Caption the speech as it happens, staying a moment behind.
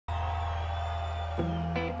I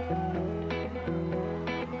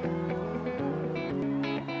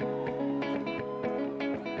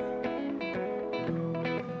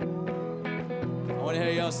want to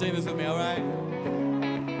hear y'all sing this with me, all right?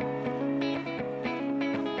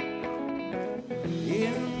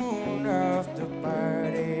 In the moon of the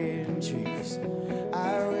burning trees,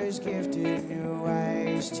 I was gifted new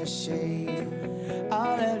ways to see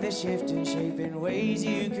all of the shifting, shaping ways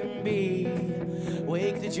you can be.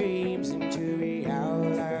 Wake the dreams into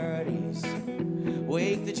realities.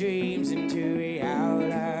 Wake the dreams into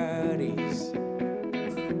realities.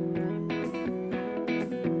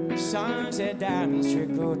 Sunset diamonds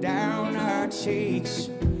trickle down our cheeks.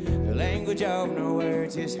 The language of no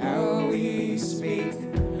words is how we speak.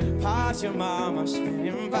 Parts your mama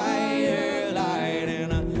spinning firelight,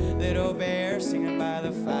 and a little bear singing by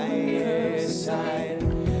the fireside.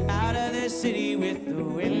 Out of the city with the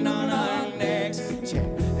wind on our necks. Check,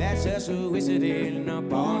 that's us whistling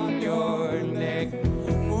up on your neck.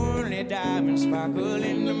 Moonlit diamonds sparkle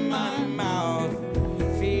into my mouth.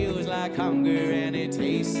 Feels like hunger and it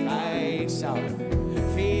tastes like salt.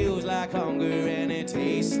 Feels like hunger and it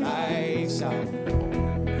tastes like salt.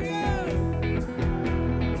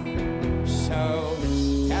 So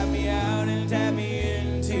tap me out and tap me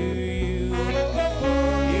into you.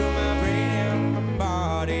 You're my brain and my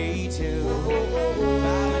body too.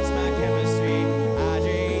 Balance my chemistry,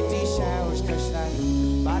 hydrate these showers, 'cause like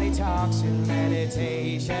body talks and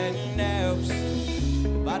meditation helps.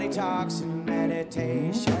 Body talks and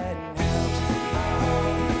meditation helps.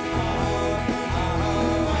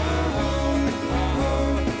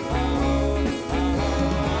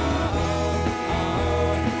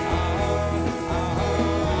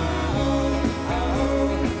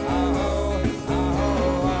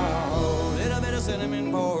 Little bit of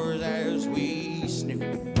cinnamon pours as we snoop.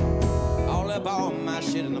 All up on my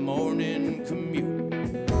shit in the morning commute.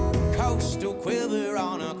 Coastal quiver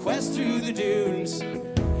on a quest through the dunes.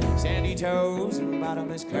 Sandy toes and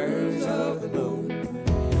bottomless curves of the moon.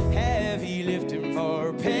 Heavy lifting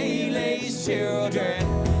for pale-aged children.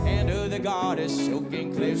 And to the goddess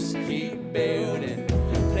soaking cliffs keep building.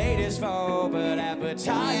 Plate is full but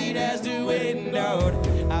appetite has dwindled.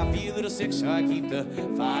 I feel a little sick so I keep the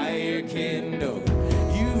fire kindled.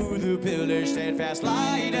 You the pillar steadfast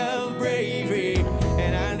light of bravery.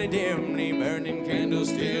 And I'm the dimly burning candle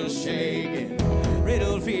still shaking.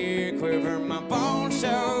 Riddled fear quiver my bones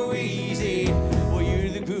so easy. Well, you're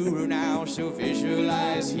the guru now, so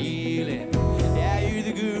visualize healing. Yeah, you're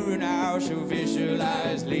the guru now, so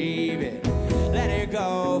visualize leaving. Let her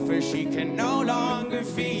go, for she can no longer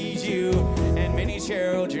feed you. And many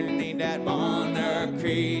children need that monarch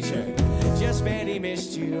creature. Just barely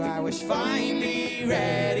missed you, I was finally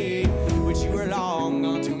ready. But you were long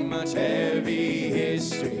gone, too much heavy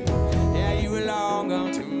history. Yeah, you were long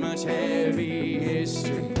gone, too much heavy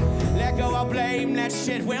history. Let go of blame, that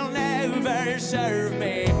shit will never serve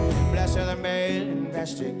me. Bless the man,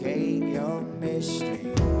 investigate your mystery.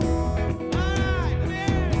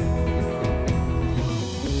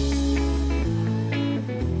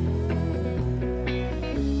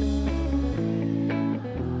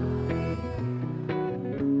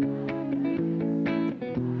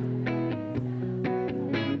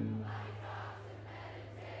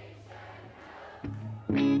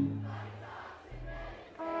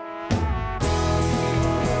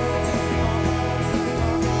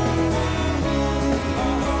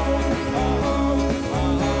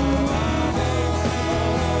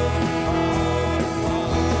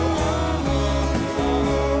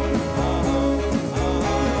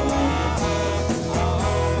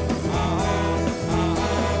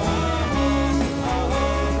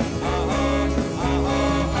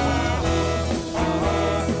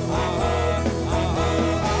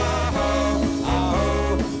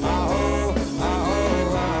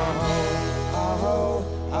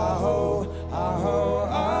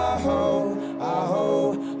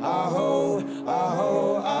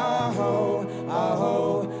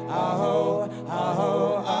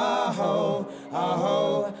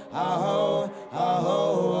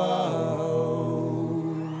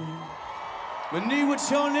 Manny, what's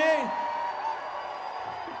your name?